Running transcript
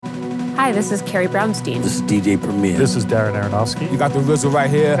Hi, this is Carrie Brownstein. This is DJ Premier. This is Darren Aronofsky. You got the RZA right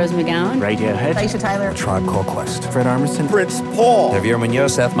here. Rose McGowan. Radiohead. Aisha Tyler. Tribe Called Quest. Fred Armisen. Prince Paul. Javier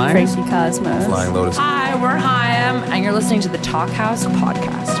Munoz. Seth Meyers. Tracy Cosmos. Flying Lotus. Hi, we're Chaim, and you're listening to the Talk House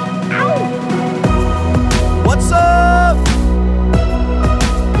podcast. Ow. What's up?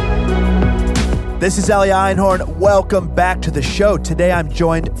 This is Ali Einhorn. Welcome back to the show. Today I'm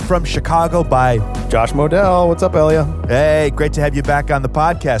joined from Chicago by Josh Modell. What's up, Elia? Hey, great to have you back on the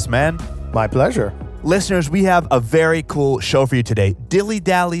podcast, man. My pleasure. Listeners, we have a very cool show for you today. Dilly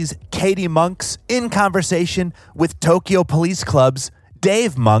Dally's Katie Monks in conversation with Tokyo Police Club's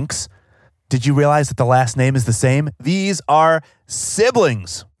Dave Monks. Did you realize that the last name is the same? These are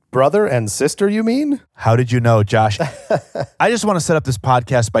siblings. Brother and sister, you mean? How did you know, Josh? I just want to set up this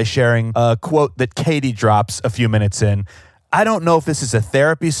podcast by sharing a quote that Katie drops a few minutes in. I don't know if this is a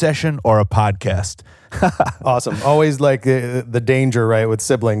therapy session or a podcast. Awesome. Always like the danger, right, with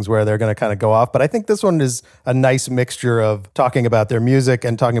siblings where they're going to kind of go off. But I think this one is a nice mixture of talking about their music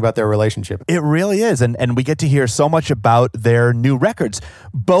and talking about their relationship. It really is. And we get to hear so much about their new records.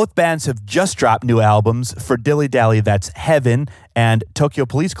 Both bands have just dropped new albums. For Dilly Dally, that's Heaven. And Tokyo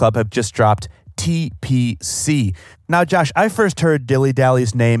Police Club have just dropped TPC. Now, Josh, I first heard Dilly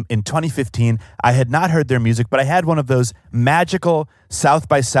Dally's name in 2015. I had not heard their music, but I had one of those magical South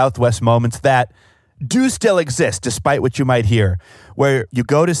by Southwest moments that do still exist, despite what you might hear, where you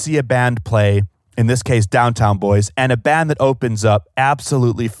go to see a band play, in this case, Downtown Boys, and a band that opens up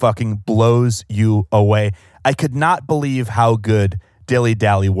absolutely fucking blows you away. I could not believe how good Dilly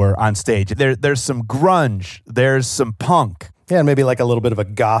Dally were on stage. There's some grunge, there's some punk. Yeah, and maybe like a little bit of a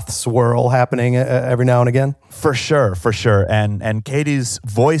goth swirl happening every now and again. For sure. And Katie's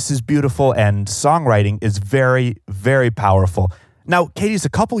voice is beautiful and songwriting is very, very powerful. Now, Katie's a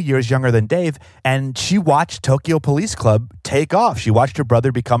couple years younger than Dave, and she watched Tokyo Police Club take off. She watched her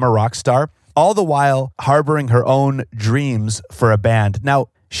brother become a rock star, all the while harboring her own dreams for a band. Now,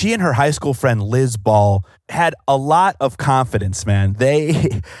 she and her high school friend Liz Ball had a lot of confidence, man.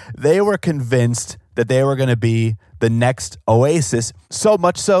 They were convinced that they were going to be the next Oasis, so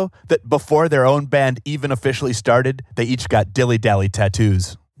much so that before their own band even officially started, they each got Dilly Dally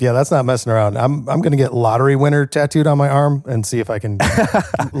tattoos. Yeah, that's not messing around. I'm going to get lottery winner tattooed on my arm and see if I can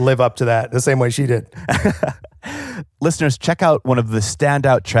live up to that the same way she did. Listeners, check out one of the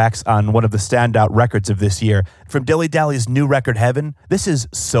standout tracks on one of the standout records of this year. From Dilly Dally's new record, Heaven, this is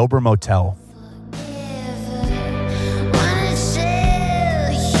Sober Motel.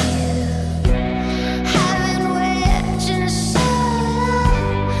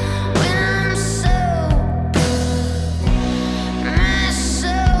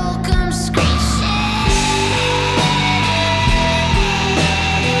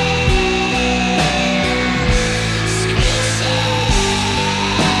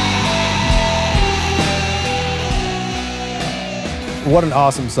 What an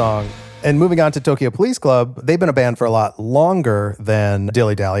awesome song. And moving on to Tokyo Police Club, they've been a band for a lot longer than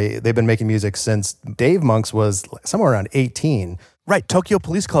Dilly Dally. They've been making music since Dave Monks was somewhere around 18. Right. Tokyo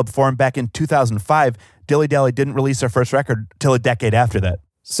Police Club formed back in 2005. Dilly Dally didn't release their first record till a decade after that.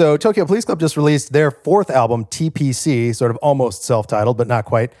 So Tokyo Police Club just released their fourth album, TPC, sort of almost self-titled, but not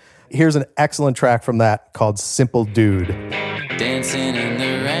quite. Here's an excellent track from that called Simple Dude. Dancing in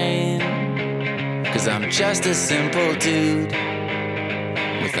the rain, 'cause I'm just a simple dude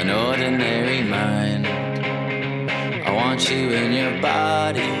with an ordinary mind. I want you in your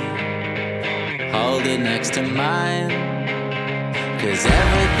body, hold it next to mine, 'cause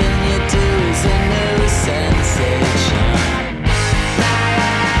everything you do is a new sensation. My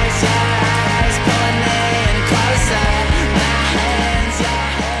eyes, your eyes, pulling me in closer. My hands, your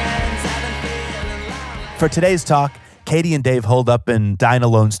hands, I've been feeling long. For today's talk, Katie and Dave holed up in Dine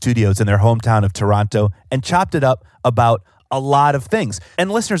Alone Studios in their hometown of Toronto and chopped it up about a lot of things.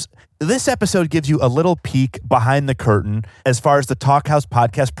 And listeners, this episode gives you a little peek behind the curtain as far as the Talk House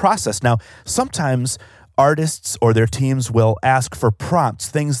podcast process. Now, sometimes artists or their teams will ask for prompts,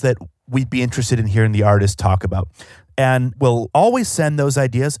 things that we'd be interested in hearing the artist talk about. And we'll always send those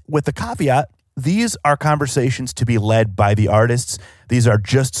ideas with the caveat, these are conversations to be led by the artists. These are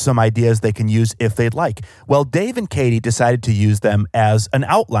just some ideas they can use if they'd like. Well, Dave and Katie decided to use them as an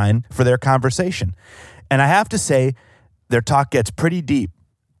outline for their conversation. And I have to say, their talk gets pretty deep.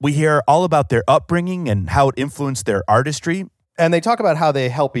 We hear all about their upbringing and how it influenced their artistry. And they talk about how they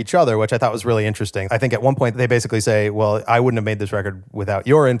help each other, which I thought was really interesting. I think at one point they basically say, well, I wouldn't have made this record without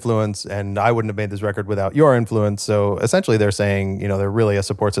your influence, and I wouldn't have made this record without your influence. So essentially they're saying, you know, they're really a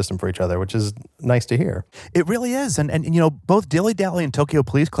support system for each other, which is nice to hear. It really is. And you know, both Dilly Dally and Tokyo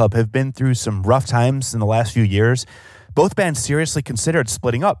Police Club have been through some rough times in the last few years. both bands seriously considered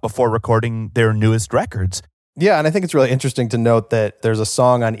splitting up before recording their newest records. Yeah, and I think it's really interesting to note that there's a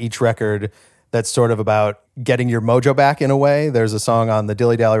song on each record that's sort of about getting your mojo back in a way. There's a song on the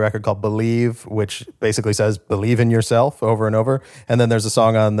Dilly record called Believe, which basically says believe in yourself over and over. And then there's a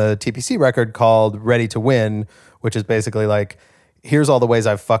song on the TPC record called Ready to Win, which is basically like, here's all the ways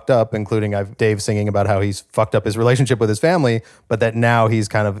I've fucked up, including I've Dave singing about how he's fucked up his relationship with his family, but that now he's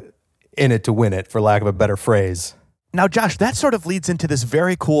kind of in it to win it, for lack of a better phrase. Now, Josh, that sort of leads into this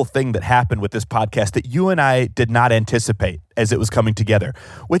very cool thing that happened with this podcast that you and I did not anticipate as it was coming together,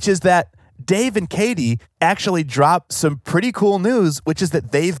 which is that Dave and Katie actually dropped some pretty cool news, which is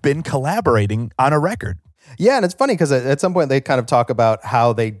that they've been collaborating on a record. Yeah, and it's funny because at some point they kind of talk about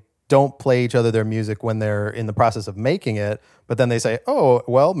how they don't play each other their music when they're in the process of making it, but then they say, oh,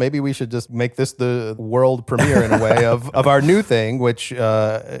 well, maybe we should just make this the world premiere in a way of our new thing, which,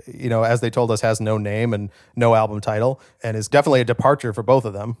 as they told us, has no name and no album title, and is definitely a departure for both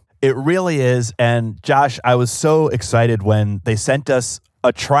of them. It really is. And Josh, I was so excited when they sent us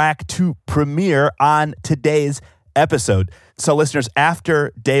a track to premiere on today's episode. So listeners,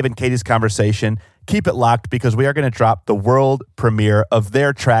 after Dave and Katie's conversation, keep it locked because we are going to drop the world premiere of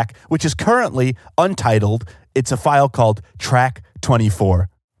their track, which is currently untitled. It's a file called Track 24.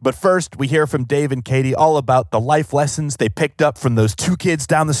 But first, we hear from Dave and Katie all about the life lessons they picked up from those two kids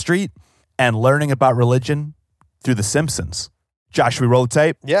down the street and learning about religion through The Simpsons. Josh, we roll the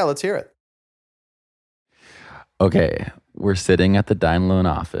tape? Yeah, let's hear it. Okay, we're sitting at the Dine Loan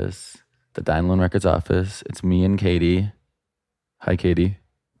office, the Dine Loan Records office. It's me and Katie. Hi, Katie.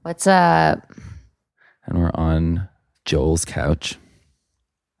 What's up? And we're on Joel's couch,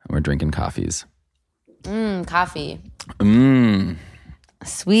 and we're drinking coffees. Coffee. Mmm.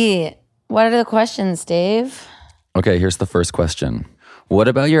 Sweet. What are the questions, Dave? Okay, here's the first question. What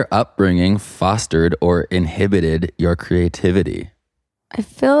about your upbringing fostered or inhibited your creativity? I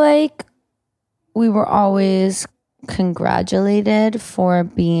feel like we were always congratulated for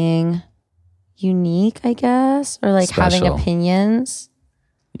being unique, I guess, or like having Special. opinions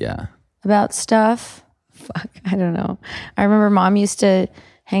Yeah. about stuff. Fuck, I don't know. I remember Mom used to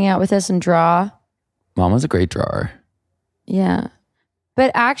hang out with us and draw. Mom was a great drawer. Yeah.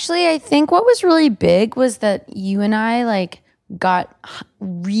 But actually, I think what was really big was that you and I like got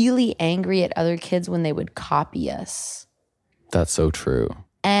really angry at other kids when they would copy us. That's so true.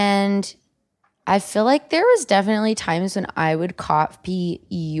 And I feel like there was definitely times when I would copy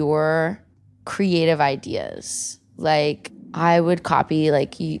your creative ideas. Like I would copy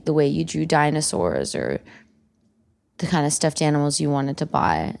like the way you drew dinosaurs or the kind of stuffed animals you wanted to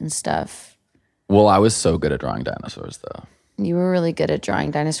buy and stuff. Well, I was so good at drawing dinosaurs, though. You were really good at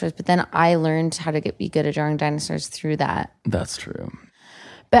drawing dinosaurs, but then I learned how to be good at drawing dinosaurs through that. That's true.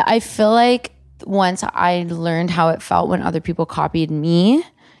 But I feel like once I learned how it felt when other people copied me,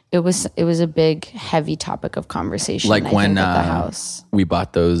 it was a big, heavy topic of conversation. Like I when think, at the house. We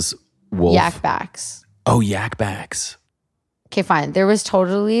bought those wolf... Yak backs. Oh, yak backs. Okay, fine. There was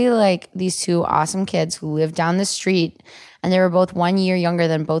totally like these two awesome kids who lived down the street, and they were both 1 year younger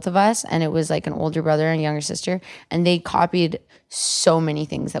than both of us, and it was like an older brother and younger sister, and they copied so many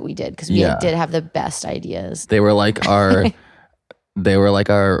things that we did because we did have the best ideas. They were like our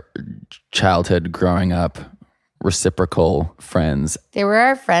childhood growing up reciprocal friends. They were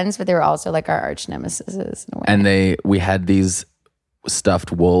our friends, but they were also like our arch nemesis in a way. And we had these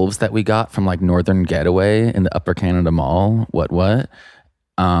stuffed wolves that we got from like Northern Getaway in the Upper Canada Mall.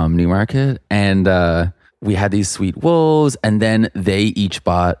 Newmarket. And we had these sweet wolves, and then they each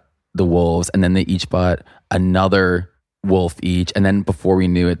bought the wolves, and then they each bought another wolf each. And then before we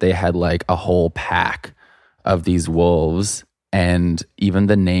knew it, they had like a whole pack of these wolves. And even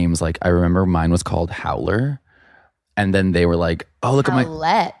the names, like I remember mine was called Howler. And then they were like, oh, look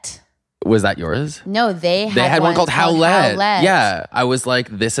Howlette. Was that yours? No, they had one called Howlette. Yeah. I was like,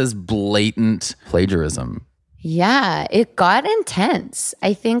 this is blatant plagiarism. Yeah, it got intense.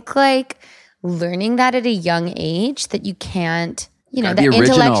 I think like learning that at a young age that you can't,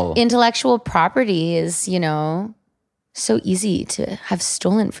 that intellectual property is, so easy to have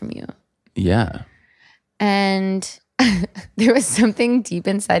stolen from you. Yeah. And there was something deep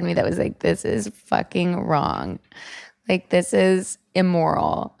inside me that was like, this is fucking wrong. Like, this is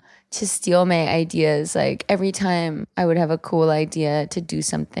immoral to steal my ideas. Like, every time I would have a cool idea to do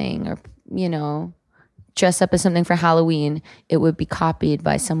something or, dress up as something for Halloween, it would be copied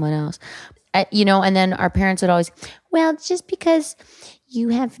by someone else. And then our parents would always, well, just because you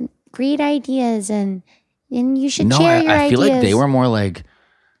have great ideas and you should share your ideas. I feel like they were more like,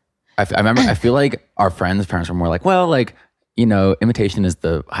 I feel like our friends' parents were more like, well, like, imitation is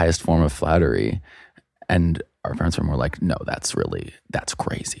the highest form of flattery. And our parents were more like, no, that's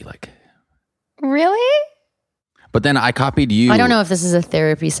crazy. Like, Really? but then I copied you. I don't know if this is a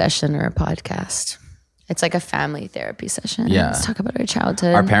therapy session or a podcast. It's like a family therapy session. Yeah. Let's talk about our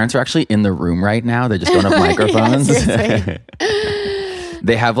childhood. Our parents are actually in the room right now. They just don't have microphones. Seriously.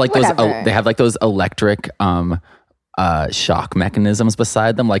 They have like Whatever. those electric shock mechanisms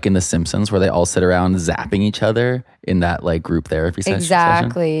beside them, like in The Simpsons, where they all sit around zapping each other in that like group therapy session.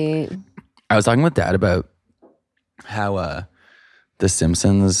 Exactly. I was talking with Dad about how The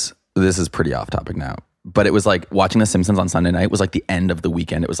Simpsons, this is pretty off topic now, but it was like watching The Simpsons on Sunday night was like the end of the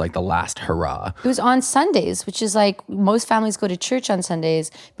weekend. It was like the last hurrah. It was on Sundays, which is like most families go to church on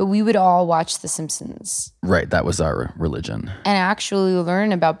Sundays, but we would all watch The Simpsons Right, that was our religion. and actually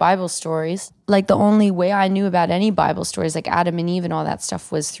learn about Bible stories. Like the only way I knew about any Bible stories, like Adam and Eve and all that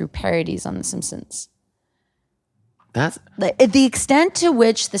stuff, was through parodies on The Simpsons. That's The extent to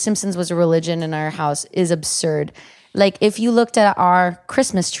which The Simpsons was a religion in our house is absurd. Like if you looked at our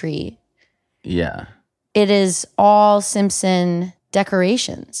Christmas tree, yeah, it is all Simpson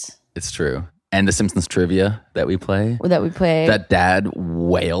decorations it's true. And The Simpsons trivia that we play, that we play. that Dad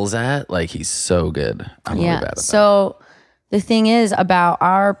wails at, like he's so good. I'm really bad at that. So the thing is about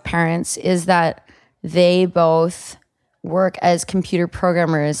our parents is that they both work as computer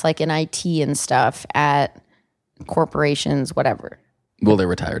programmers, like in IT and stuff at corporations, whatever. Well, they're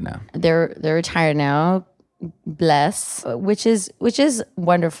retired now. They're retired now. Bless, which is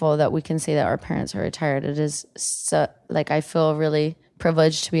wonderful that we can say that our parents are retired. It is so, like I feel really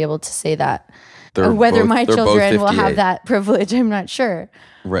privileged to be able to say that. They're Whether both- my they're both children will 58. have that privilege, I'm not sure.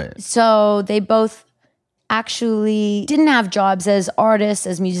 Right. So they both actually didn't have jobs as artists,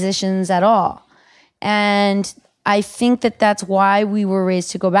 as musicians at all. And I think that that's why we were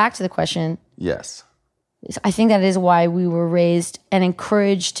raised, to go back to the question, Yes. I think that is why we were raised and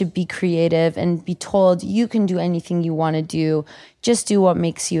encouraged to be creative and be told you can do anything you want to do. Just do what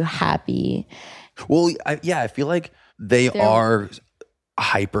makes you happy. Well, I feel like they are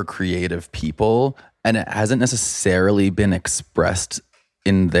hyper creative people, and it hasn't necessarily been expressed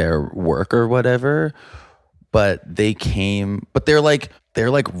in their work or whatever. But they're like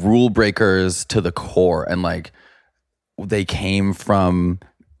rule breakers to the core, and like they came from,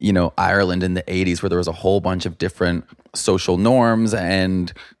 you know, Ireland in the 80s, where there was a whole bunch of different social norms,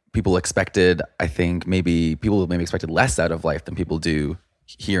 and people expected, I think people maybe expected less out of life than people do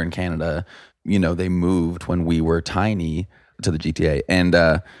here in Canada. You know, they moved when we were tiny to the GTA, and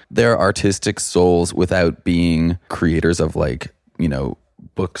they're artistic souls without being creators of, like, you know,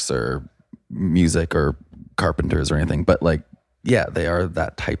 books or music or carpenters or anything. But like, yeah, they are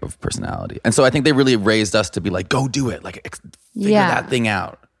that type of personality. And so I think they really raised us to be like, go do it. Like, figure that thing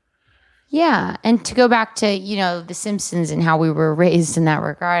out. Yeah. And to go back to, you know, The Simpsons and how we were raised in that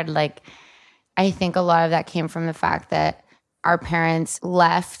regard, like, I think a lot of that came from the fact that our parents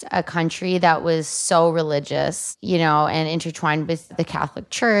left a country that was so religious, you know, and intertwined with the Catholic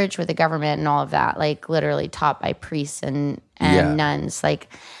Church, with the government and all of that, like literally taught by priests and nuns. Like,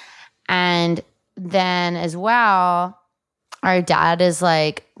 and then as well, our dad is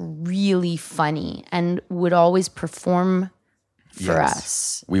like really funny and would always perform for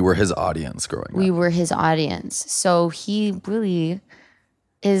us. We were his audience growing up. We were his audience. So he really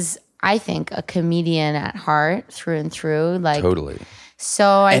is, I think, a comedian at heart through and through. Like, Totally.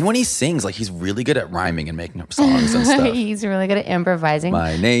 So And when he sings, like, he's really good at rhyming and making up songs and stuff. he's really good at improvising.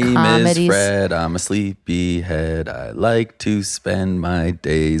 My name Comedies. is Fred. I'm a sleepyhead. I like to spend my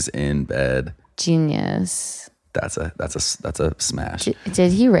days in bed. Genius. That's a smash.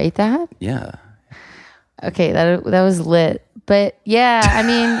 Did he write that? Yeah. Okay, that was lit. But yeah,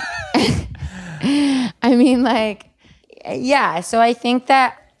 I mean, like, yeah. So I think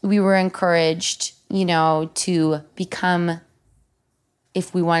that we were encouraged, you know, to become,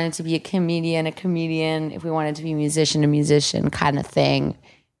 if we wanted to be a comedian, if we wanted to be a musician kind of thing.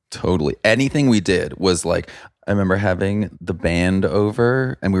 Totally. Anything we did was like, I remember having the band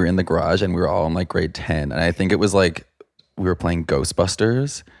over and we were in the garage and we were all in like grade 10. And I think it was like we were playing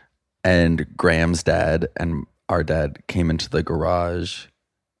Ghostbusters, and Graham's dad and our dad came into the garage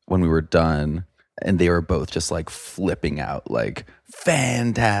when we were done, and they were both just like flipping out, like,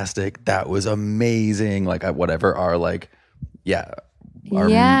 fantastic. That was amazing. Like, whatever our like,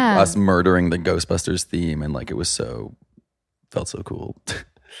 us murdering the Ghostbusters theme. And like, it was felt so cool.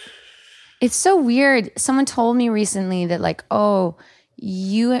 It's so weird. Someone told me recently that like, oh,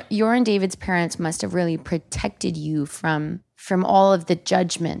 your and David's parents must have really protected you from all of the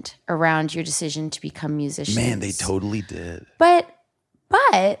judgment around your decision to become musicians. Man, they totally did. But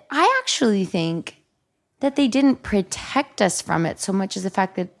I actually think that they didn't protect us from it so much as the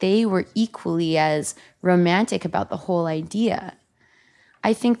fact that they were equally as romantic about the whole idea.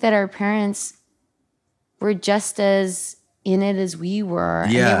 I think that our parents were just as in it as we were,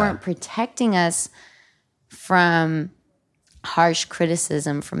 and they weren't protecting us from harsh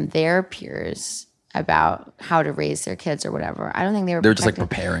criticism from their peers about how to raise their kids or whatever. I don't think they were just like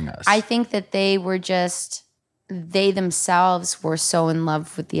preparing us. I think that they themselves were so in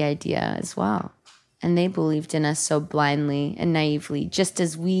love with the idea as well. And they believed in us so blindly and naively, just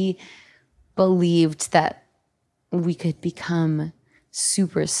as we believed that we could become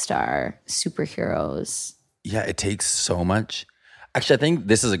superheroes. Yeah, it takes so much. Actually, I think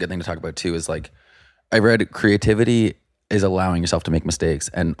this is a good thing to talk about too, is like, I read creativity is allowing yourself to make mistakes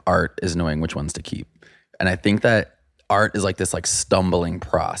and art is knowing which ones to keep. And I think that art is like this like stumbling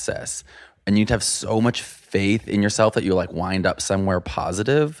process. And you need to have so much faith in yourself that you like wind up somewhere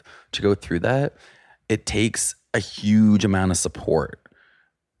positive to go through that. It takes a huge amount of support.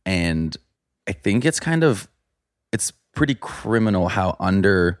 And I think it's pretty criminal how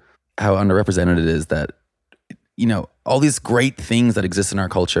underrepresented it is that, you know, all these great things that exist in our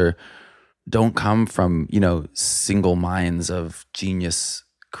culture don't come from, you know, single minds of genius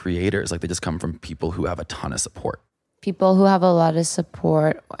creators. Like they just come from people who have a ton of support. People who have a lot of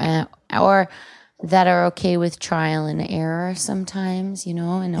support or that are okay with trial and error sometimes, you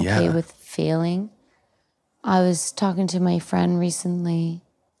know, and okay with failing. I was talking to my friend recently.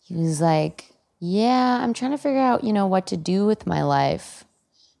 He was like, yeah, I'm trying to figure out, you know, what to do with my life.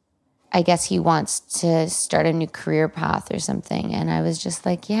 I guess he wants to start a new career path or something. And I was just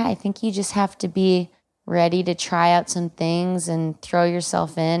like, yeah, I think you just have to be ready to try out some things and throw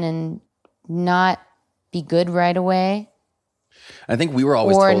yourself in and not be good right away. I think we were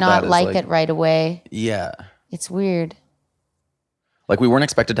always or told not that like it right away. Yeah. It's weird. Like we weren't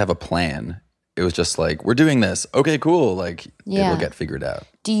expected to have a plan. It was just like, we're doing this. Okay, cool. Like it'll get figured out.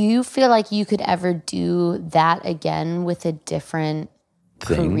 Do you feel like you could ever do that again with a different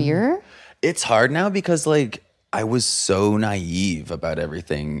career? It's hard now because like I was so naive about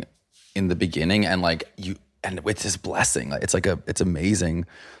everything in the beginning, and like and with this blessing, like it's amazing.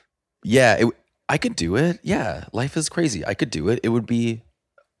 Yeah, I could do it. Yeah, life is crazy. I could do it. It would be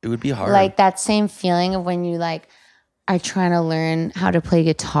hard. Like that same feeling of when you like are trying to learn how to play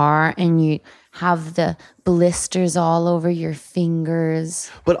guitar and you have the blisters all over your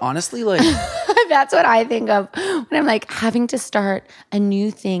fingers. But honestly, like that's what I think of when I'm like having to start a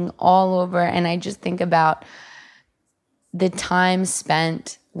new thing all over. And I just think about the time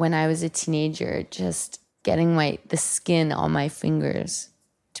spent when I was a teenager, just getting the skin on my fingers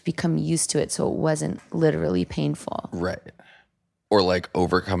to become used to it so it wasn't literally painful. Right. Or like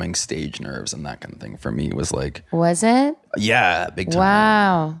overcoming stage nerves and that kind of thing for me was like. Was it? Yeah, big time.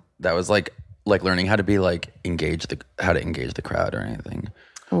 Wow. That was like learning how to be like how to engage the crowd or anything.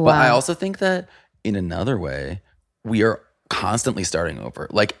 Wow. But I also think that in another way, we are constantly starting over.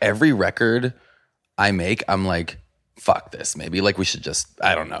 Like every record I make, I'm like, fuck this. Maybe like we should just,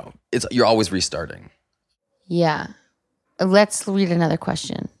 I don't know. You're always restarting. Yeah. Let's read another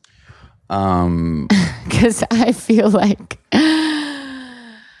question. Because I feel like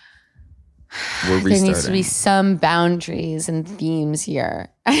we're restarting. There needs to be some boundaries and themes here.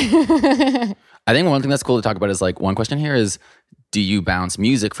 I think one thing that's cool to talk about is like, one question here is, do you bounce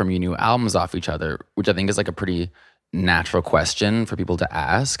music from your new albums off each other? Which I think is like a pretty natural question for people to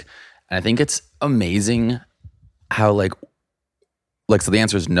ask. And I think it's amazing how like so the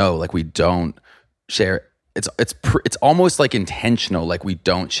answer is no. Like we don't share. It's almost like intentional. Like we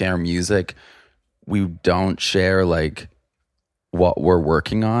don't share music. We don't share like what we're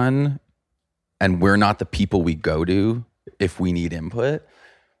working on, and we're not the people we go to if we need input,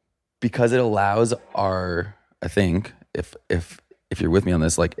 because it allows I think if you're with me on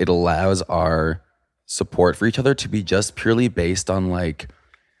this, like it allows our support for each other to be just purely based on like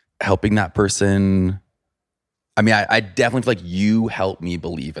helping that person. I mean, I definitely feel like you helped me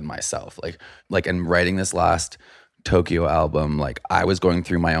believe in myself. Like in writing this last Tokyo album, like I was going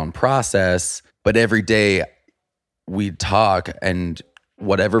through my own process, but every day we'd talk, and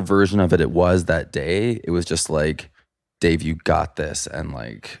whatever version of it was that day, it was just like, Dave, you got this. And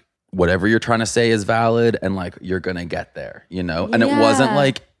like, whatever you're trying to say is valid, and like, you're going to get there, you know? And it wasn't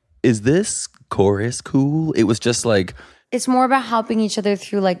like, is this chorus cool? It was just like, it's more about helping each other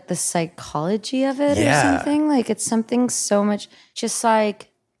through like the psychology of it or something. Like it's something so much just like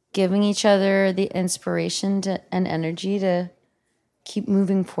giving each other the inspiration and energy to keep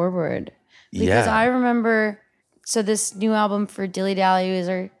moving forward. Because I remember, so this new album for Dilly was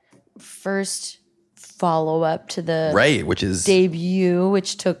our first follow up to the Right, which is debut,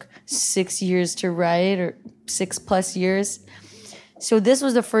 which took 6 years to write, or 6+ years. So this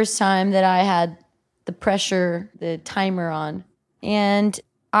was the first time that I had the pressure, the timer on. And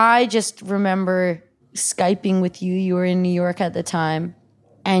I just remember Skyping with you. You were in New York at the time.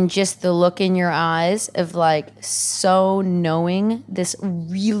 And just the look in your eyes of like so knowing this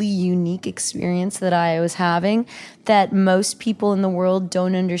really unique experience that I was having, that most people in the world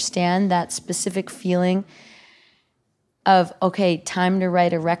don't understand, that specific feeling of, okay, time to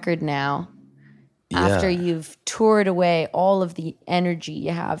write a record now. After you've toured away all of the energy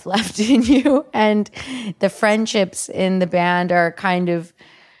you have left in you, and the friendships in the band are kind of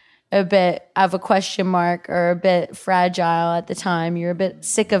a bit of a question mark or a bit fragile at the time. You're a bit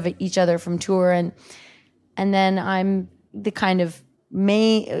sick of each other from tour. And then I'm the kind of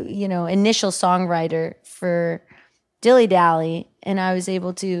initial songwriter for Dilly Dally. And I was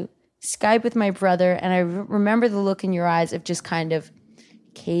able to Skype with my brother. And I remember the look in your eyes of just kind of,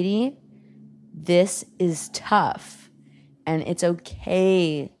 Katie, this is tough. And it's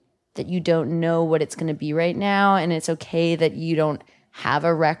okay that you don't know what it's going to be right now. And it's okay that you don't have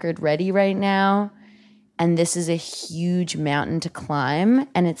a record ready right now. And this is a huge mountain to climb,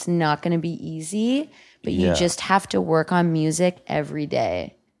 and it's not going to be easy, but you just have to work on music every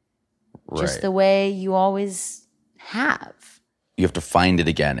day. Right. Just the way you always have. You have to find it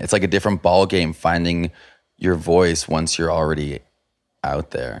again. It's like a different ball game, finding your voice once you're already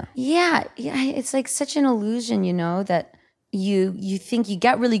out there. Yeah. It's like such an illusion, that you think you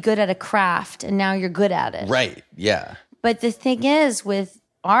get really good at a craft and now you're good at it. Right. Yeah. But the thing is, with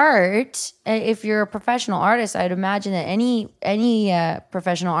art, if you're a professional artist, I'd imagine that any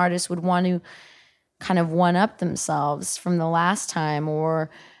professional artist would want to kind of one-up themselves from the last time,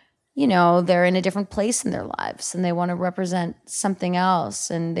 or, they're in a different place in their lives and they want to represent something else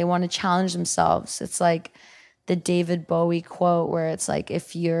and they want to challenge themselves. It's like the David Bowie quote where it's like,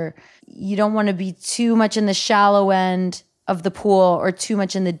 if you don't want to be too much in the shallow end of the pool or too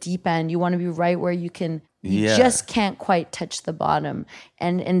much in the deep end. You want to be right where you just can't quite touch the bottom.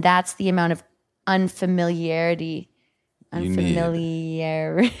 And that's the amount of unfamiliarity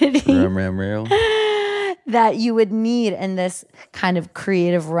that you would need in this kind of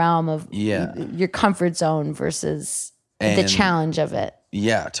creative realm of your comfort zone versus the challenge of it.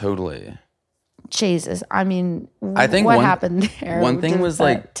 Yeah, totally. Jesus. I mean, I think what happened there? One thing was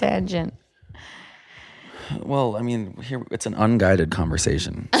like tangent. Well, I mean, here it's an unguided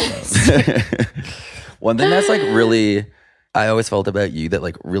conversation. So. One thing that's like really, I always felt about you that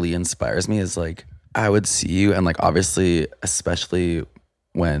like really inspires me is like, I would see you and like obviously, especially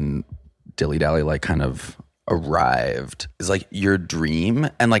when Dilly Dally like kind of arrived, is like your dream.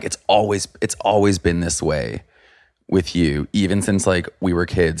 And like, it's always been this way with you, even since like we were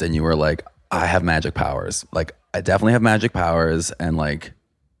kids and you were like, I have magic powers. Like I definitely have magic powers and like,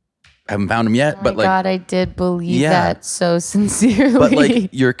 haven't found them yet, but like, God, I did believe that so sincerely. But like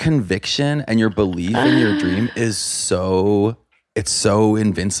your conviction and your belief in your dream is it's so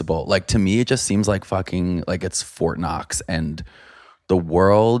invincible. Like to me, it just seems like fucking like it's Fort Knox, and the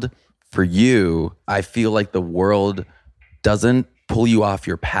world for you, I feel like the world doesn't pull you off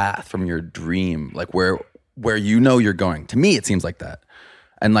your path from your dream, like where you're going. To me, it seems like that.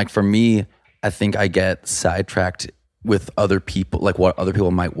 And like for me, I think I get sidetracked with other people, like what other people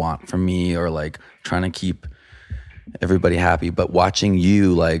might want from me, or like trying to keep everybody happy. But watching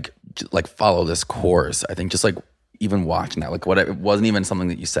you like follow this course, I think just like even watching that, like it wasn't even something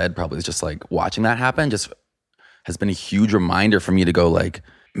that you said, probably it's just like watching that happen just has been a huge reminder for me to go like,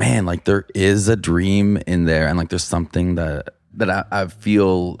 man, like there is a dream in there, and like there's something that I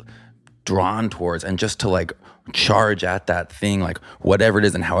feel drawn towards, and just to like charge at that thing, like whatever it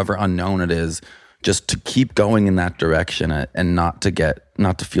is and however unknown it is, just to keep going in that direction and not to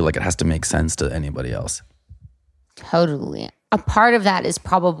feel like it has to make sense to anybody else. Totally. A part of that is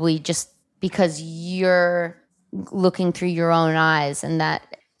probably just because you're looking through your own eyes, and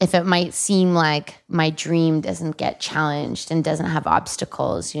that if it might seem like my dream doesn't get challenged and doesn't have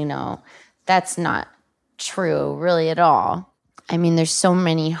obstacles, that's not true really at all. I mean, there's so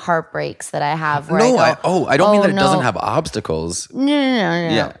many heartbreaks that I have where I don't mean that it doesn't have obstacles. No.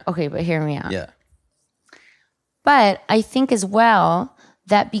 Yeah. Okay, but hear me out. Yeah. But I think as well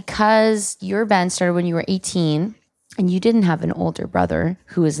that because your band started when you were 18 and you didn't have an older brother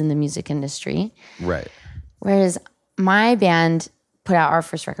who was in the music industry. Right. Whereas my band put out our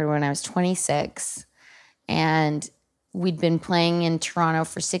first record when I was 26, and we'd been playing in Toronto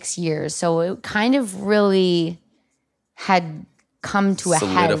for 6 years. So it kind of really had come to a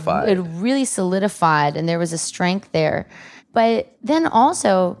head. It really solidified, and there was a strength there. But then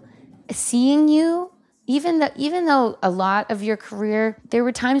also seeing you even though a lot of your career, there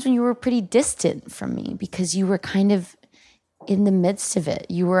were times when you were pretty distant from me because you were kind of in the midst of it.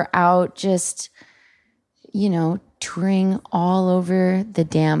 You were out just, touring all over the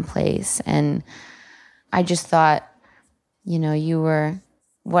damn place. And I just thought, you were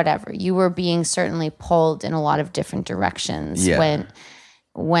whatever. You were being certainly pulled in a lot of different directions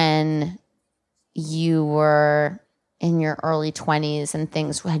when you were in your early 20s and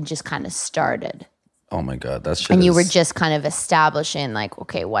things had just kind of started. Oh my God, that's shit. And you were just kind of establishing like,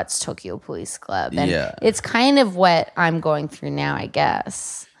 okay, what's Tokyo Police Club? And it's kind of what I'm going through now, I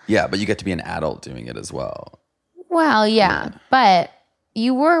guess. Yeah, but you get to be an adult doing it as well. Well, yeah. But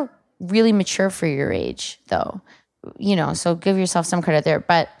you were really mature for your age, though. So give yourself some credit there.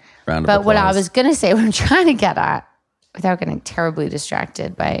 But what I was going to say, what I'm trying to get at, without getting terribly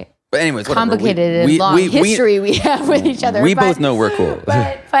distracted by anyways, complicated and long history we have with each other. We both know we're cool.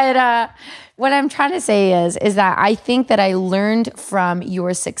 But what I'm trying to say is that I think that I learned from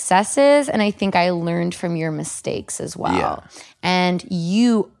your successes, and I think I learned from your mistakes as well. Yeah. And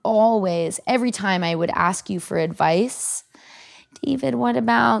you always, every time I would ask you for advice, David, what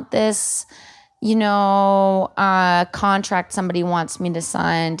about this, contract somebody wants me to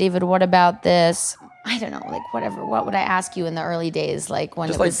sign? David, what about this? I don't know, like whatever. What would I ask you in the early days, like when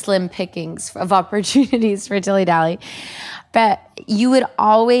it was slim pickings of opportunities for Dilly Dally? But you would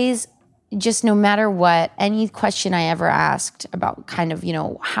always, just no matter what, any question I ever asked about kind of,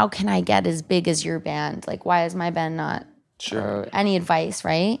 how can I get as big as your band? Like, why is my band not? Sure. Or any advice,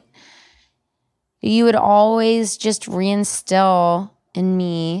 right? You would always just reinstill in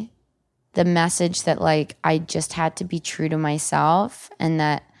me the message that like I just had to be true to myself, and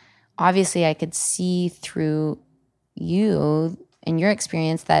that obviously I could see through you and your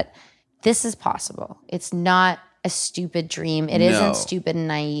experience that this is possible. It's not a stupid dream. It isn't stupid and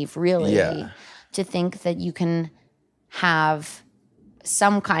naive, really, to think that you can have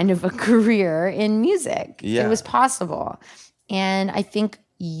some kind of a career in music. Yeah. It was possible. And I think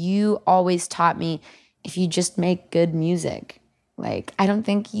you always taught me, if you just make good music, like, I don't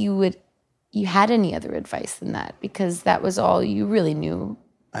think you had any other advice than that, because that was all you really knew.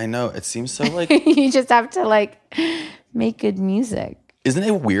 I know. It seems so like you just have to like make good music. Isn't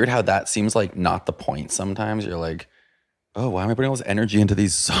it weird how that seems like not the point sometimes? You're like, oh, why am I putting all this energy into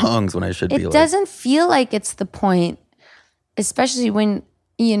these songs when I should be like... It doesn't feel like it's the point, especially when,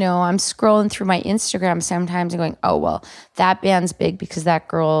 I'm scrolling through my Instagram sometimes and going, oh, well, that band's big because that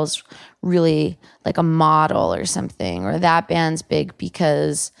girl's really like a model or something, or that band's big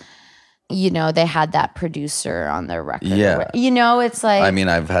because... they had that producer on their record. Yeah. It's like... I mean,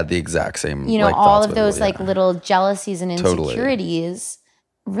 I've had the exact same, all of those like little jealousies and insecurities.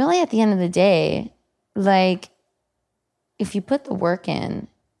 Totally. Really, at the end of the day, like, if you put the work in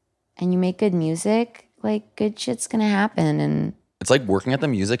and you make good music, like, good shit's gonna happen. And it's like working at the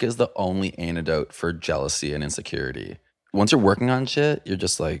music is the only antidote for jealousy and insecurity. Once you're working on shit, you're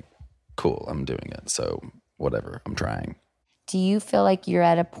just like, cool, I'm doing it. So whatever, I'm trying. Do you feel like you're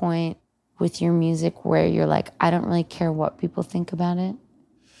at a point with your music where you're like, I don't really care what people think about it?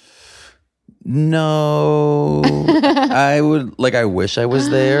 No. I wish I was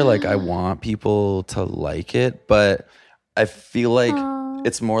there. Like, I want people to like it, but I feel like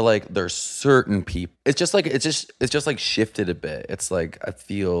it's more like there's certain people. It's just like shifted a bit. It's like I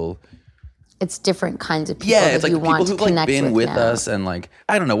feel it's different kinds of people. Yeah, it's like you people want who've to like been with now. us, and like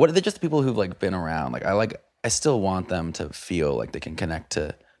I don't know what they're just people who've like been around. I still want them to feel like they can connect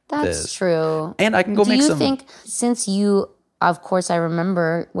to That's this. True. And I can go make some. Do you think, since you, of course, I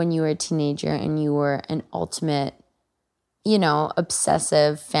remember when you were a teenager and you were an ultimate,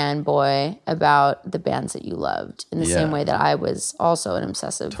 obsessive fanboy about the bands that you loved, in the same way that I was also an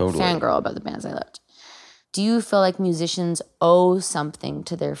obsessive fangirl about the bands I loved. Do you feel like musicians owe something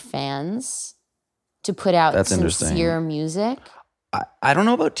to their fans to put out sincere music? I don't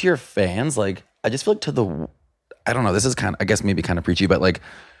know about to your fans. Like, I just feel like I don't know, this is kind of, I guess maybe kind of preachy, but like,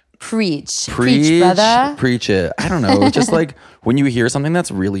 Preach, brother. Preach it. I don't know. It's just like when you hear something that's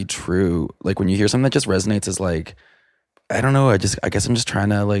really true, like when you hear something that just resonates as like, I don't know. I guess I'm just trying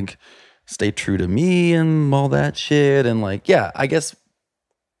to like stay true to me and all that shit. And like, yeah, I guess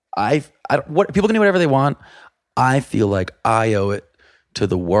what people can do whatever they want. I feel like I owe it to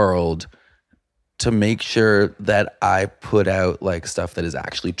the world to make sure that I put out like stuff that is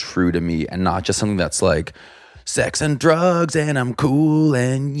actually true to me and not just something that's like sex and drugs and I'm cool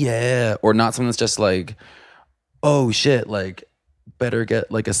and yeah, or not something that's just like, oh shit, like better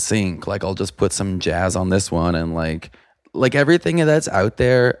get like a sync, like I'll just put some jazz on this one and like everything that's out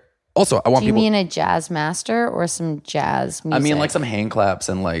there. Also, I want people. Do you mean a jazz master or some jazz music? I mean like some hand claps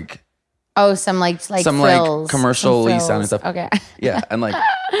and like Oh, some like some frills, like commercially some sounding frills. stuff. Okay. Yeah, and like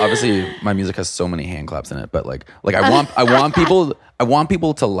obviously my music has so many hand claps in it, but like I want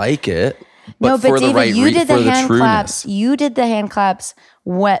people to like it. But No, but for David, the right you did the hand trueness. claps. You did the hand claps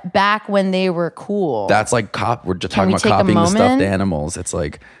back when they were cool. That's like we're just talking we about take a copying the stuffed moment? animals. It's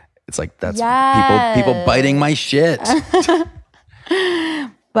like that's Yes. people biting my shit.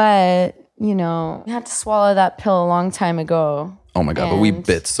 But, you had to swallow that pill a long time ago. Oh my god, but we And-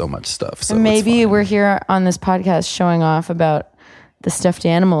 bit so much stuff. So And maybe it's fine. we're here on this podcast showing off about the stuffed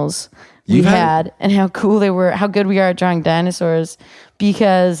animals we You've had- had and how cool they were, how good we are at drawing dinosaurs.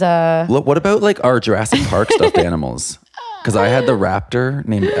 Because Look, what about like our Jurassic Park stuffed animals? Because I had the raptor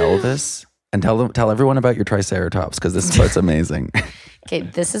named Elvis. And tell everyone about your Triceratops because this part's amazing. okay,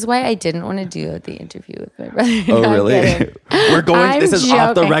 this is why I didn't want to do the interview with my brother. Oh, No, I'm really? kidding. We're going. This is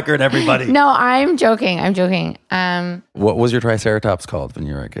off the joking. record, everybody. No, I'm joking. What was your Triceratops called when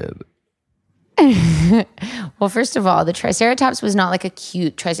you were a kid? Well, first of all, the Triceratops was not like a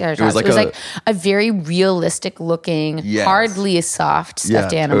cute Triceratops. It It was was like a very realistic looking, Yes. hardly a soft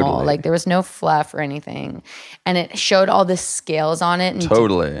stuffed animal. totally. Like there was no fluff or anything. And it showed all the scales on it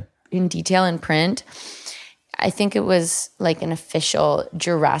Totally. in detail in print. I think it was like an official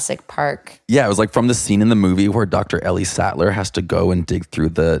Jurassic Park. Yeah, it was like from the scene in the movie where Dr. Ellie Sattler has to go and dig through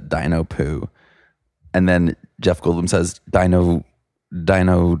the dino poo. And then Jeff Goldblum says, dino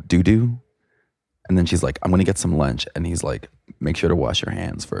doo-doo. And then she's like, I'm going to get some lunch. And he's like, make sure to wash your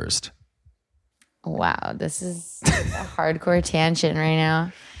hands first. Wow, this is a hardcore tangent right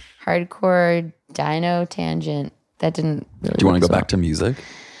now. Hardcore dino tangent. That didn't really Do you want work to so go back to music?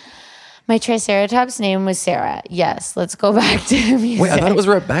 My Triceratops name was Sarah. Yes, let's go back to music. Wait, I thought it was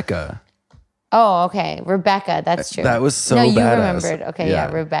Rebecca. Oh, okay. Rebecca. That's true. That was so No, you badass. remembered. Okay,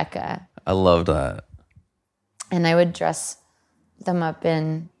 yeah, Rebecca. I love that. And I would dress them up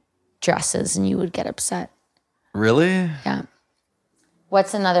in dresses and you would get upset. Really? Yeah.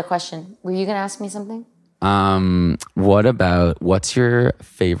 What's another question? Were you going to ask me something? What's your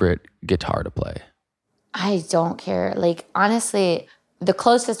favorite guitar to play? I don't care. Like, honestly, the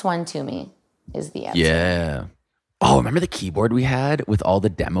closest one to me is the answer. Yeah. Oh, remember the keyboard we had with all the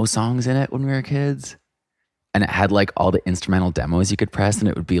demo songs in it when we were kids? And it had like all the instrumental demos you could press and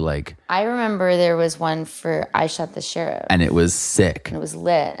it would be like... I remember there was one for I Shot the Sheriff. And it was sick. And it was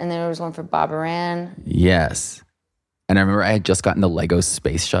lit. And there was one for Bob Moran. Yes. And I remember I had just gotten the Lego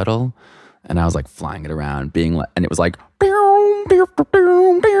Space Shuttle and I was like flying it around being like... And it was like...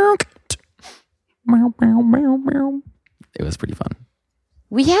 It was pretty fun.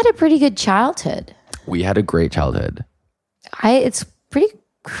 We had a pretty good childhood. We had a great childhood. It's pretty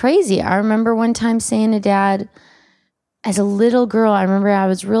crazy. I remember one time saying to Dad, as a little girl, I remember I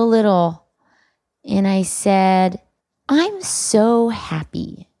was real little, and I said, I'm so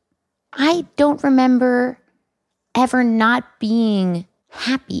happy. I don't remember ever not being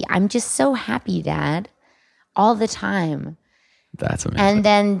happy. I'm just so happy, Dad, all the time. That's amazing. And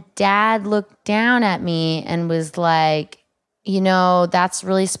then Dad looked down at me and was like, that's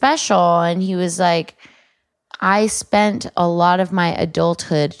really special. And he was like, I spent a lot of my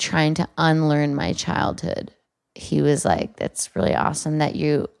adulthood trying to unlearn my childhood. He was like, that's really awesome that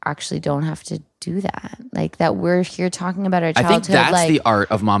you actually don't have to do that. Like that we're here talking about our childhood. I think that's like, the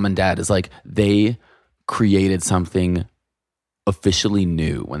art of mom and dad is like they created something officially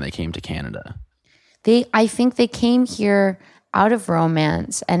new when they came to Canada. I think they came here out of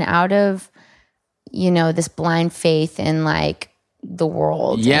romance and out of, this blind faith in like the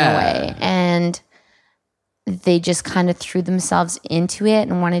world in a way. And they just kind of threw themselves into it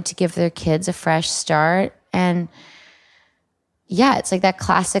and wanted to give their kids a fresh start. And yeah, it's like that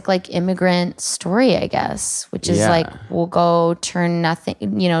classic like immigrant story, I guess, which is like, we'll go turn nothing,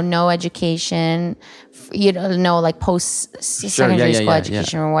 no education, no like post secondary school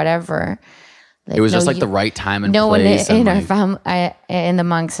education or whatever. Like, it was just like the right time and no place. one in and our like, family, in the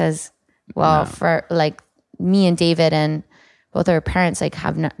monk says, well, for like me and David and both our parents like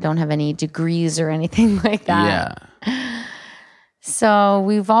don't have any degrees or anything like that. Yeah. So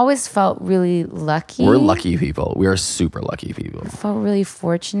we've always felt really lucky. We're lucky people. We are super lucky people. Felt really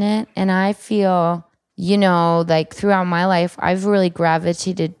fortunate. And I feel, like throughout my life, I've really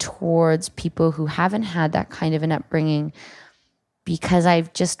gravitated towards people who haven't had that kind of an upbringing because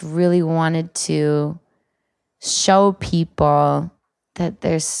I've just really wanted to show people that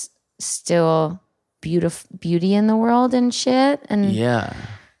there's still beauty in the world and shit. And yeah,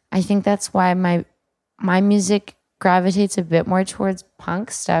 I think that's why my music gravitates a bit more towards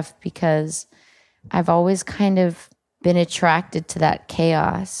punk stuff because I've always kind of been attracted to that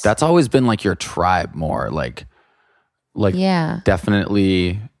chaos. that's always been like your tribe more like yeah.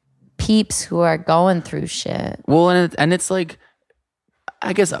 definitely peeps who are going through shit. Well, and it's like,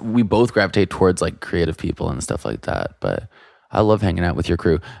 I guess we both gravitate towards like creative people and stuff like that. But I love hanging out with your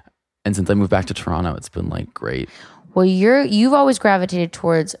crew. And since I moved back to Toronto, it's been like great. Well, you've always gravitated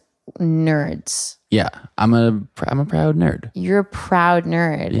towards nerds. Yeah, I'm a proud nerd. You're a proud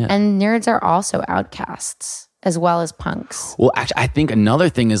nerd. Yeah. And nerds are also outcasts as well as punks. Well, actually, I think another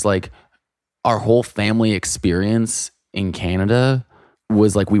thing is like our whole family experience in Canada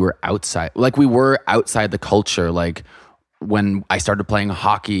was like we were outside the culture. Like when I started playing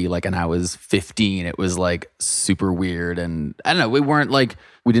hockey, like, and I was 15, it was like super weird. And I don't know,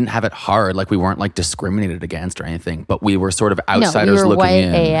 we didn't have it hard. Like we weren't like discriminated against or anything, but we were sort of outsiders we were looking white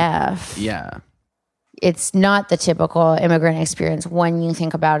in. AF. Yeah. It's not the typical immigrant experience when you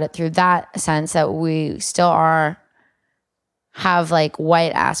think about it through that sense, that we still have like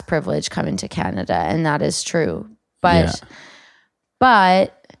white ass privilege coming to Canada, and that is true. But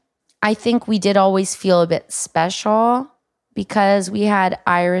I think we did always feel a bit special because we had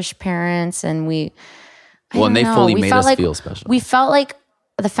Irish parents, and they fully made us feel special. We felt like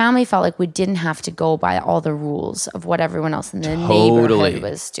the family felt like we didn't have to go by all the rules of what everyone else in the neighborhood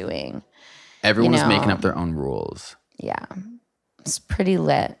was doing. Everyone was making up their own rules. Yeah. It's pretty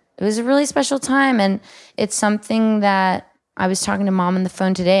lit. It was a really special time. And it's something that I was talking to Mom on the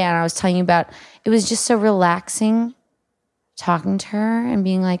phone today, and I was telling you about. It was just so relaxing talking to her and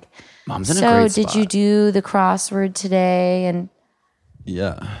being like, Mom's in a great spot. Did you do the crossword today? And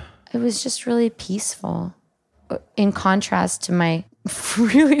yeah, it was just really peaceful in contrast to my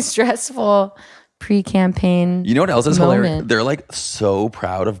really stressful pre-campaign. You know what else is hilarious? They're like so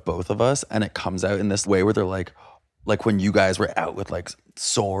proud of both of us, and it comes out in this way where they're like when you guys were out with like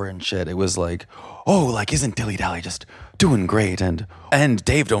Soar and shit, it was like, oh, like isn't Dilly Dally just doing great? And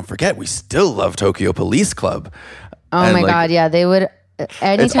Dave, don't forget, we still love Tokyo Police Club. Oh and my God, yeah, they would.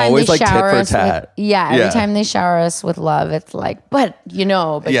 Anytime they shower us anytime they shower us with love, it's like, but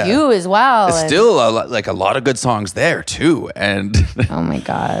you as well. It's still like a lot of good songs there too. And oh my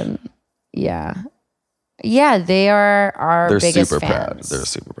God, yeah. Yeah, they are our biggest super fans. Proud. They're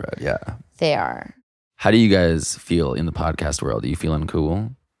super proud. Yeah, they are. How do you guys feel in the podcast world? Are you feeling cool?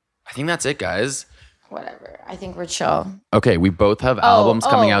 I think that's it, guys. Whatever. I think we're chill. Okay, we both have albums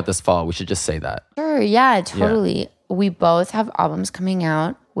coming out this fall. We should just say that. Sure. Yeah, totally. Yeah. We both have albums coming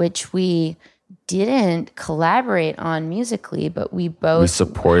out, which we didn't collaborate on musically, but we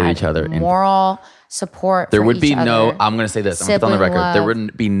supported each other. Moral support. There would be no. I'm going to say this. I'm going to put on the record. Love. There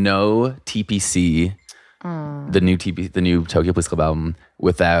wouldn't be no TPC, the new Tokyo Police Club album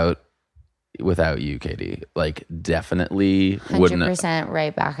without you, Katie. Like definitely 100%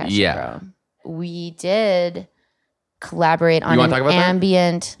 right back at you, bro. We did collaborate on an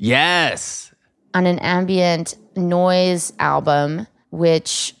ambient. Yes. On an ambient noise album,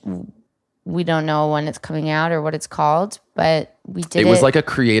 which we don't know when it's coming out or what it's called, but we did it. It was like a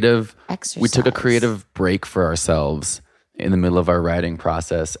creative exercise. We took a creative break for ourselves in the middle of our writing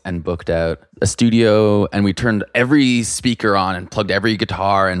process and booked out a studio, and we turned every speaker on and plugged every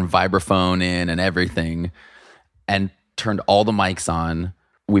guitar and vibraphone in and everything and turned all the mics on.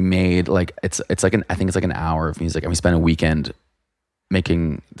 We made like I think it's like an hour of music, and we spent a weekend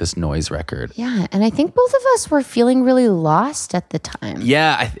making this noise record. Yeah, and I think both of us were feeling really lost at the time.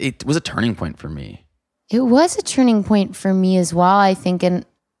 Yeah, it was a turning point for me. It was a turning point for me as well, I think, in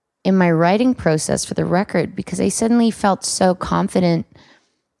my writing process for the record, because I suddenly felt so confident,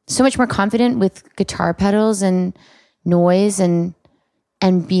 so much more confident with guitar pedals and noise and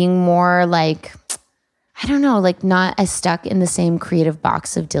being more like, I don't know, like not as stuck in the same creative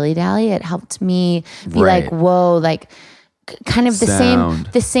box of Dilly Dally. It helped me be like, whoa, like kind of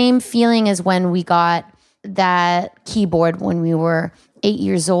the same feeling as when we got that keyboard when we were 8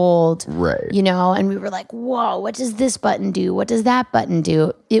 years old, right? And we were like, whoa, what does this button do? What does that button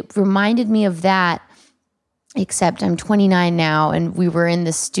do? It reminded me of that, except I'm 29 now, and we were in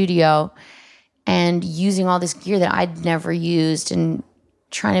the studio and using all this gear that I'd never used and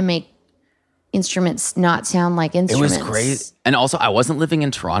trying to make instruments not sound like instruments. It was great. And also, I wasn't living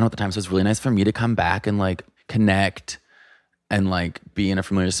in Toronto at the time, so it was really nice for me to come back and like connect and like be in a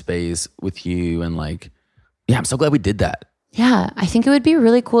familiar space with you. And like, yeah, I'm so glad we did that. Yeah, I think it would be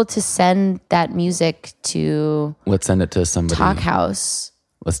really cool to send that music to... Let's send it to somebody. Talk House.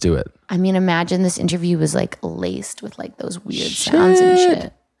 Let's do it. I mean, imagine this interview was like laced with like those weird sounds and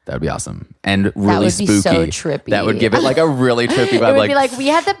shit. That would be awesome. And really spooky. That would be so trippy. That would give it like a really trippy vibe. It would be like, we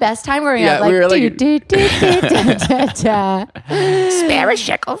had the best time growing up. Like, we were like, spare a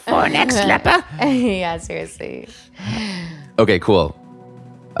shekel for next leper. Yeah, seriously. Okay, cool.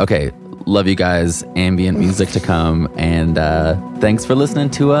 Okay, Love you guys. Ambient music to come. And thanks for listening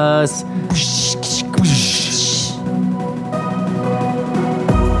to us.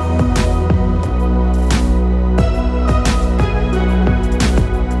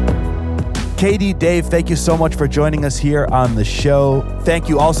 Katie, Dave, thank you so much for joining us here on the show. Thank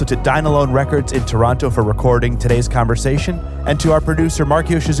you also to Dynalone Records in Toronto for recording today's conversation, and to our producer, Mark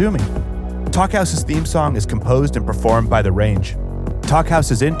Yoshizumi. Talkhouse's theme song is composed and performed by The Range.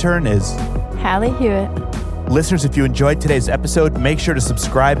 Talkhouse's intern is Hallie Hewitt. Listeners, if you enjoyed today's episode, make sure to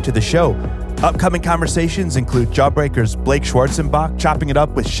subscribe to the show. Upcoming conversations include Jawbreaker's Blake Schwarzenbach chopping it up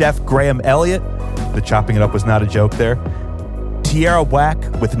with Chef Graham Elliott. The chopping it up was not a joke there. Tierra Whack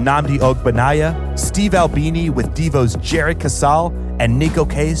with Nnamdi Ogbanaya, Steve Albini with Devo's Jared Casal, and Nico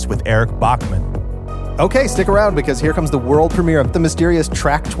Case with Eric Bachman. Okay, stick around because here comes the world premiere of the mysterious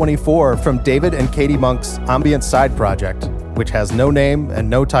Track 24 from David and Katie Monk's ambient side project, which has no name and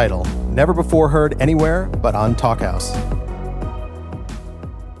no title, never before heard anywhere but on Talkhouse.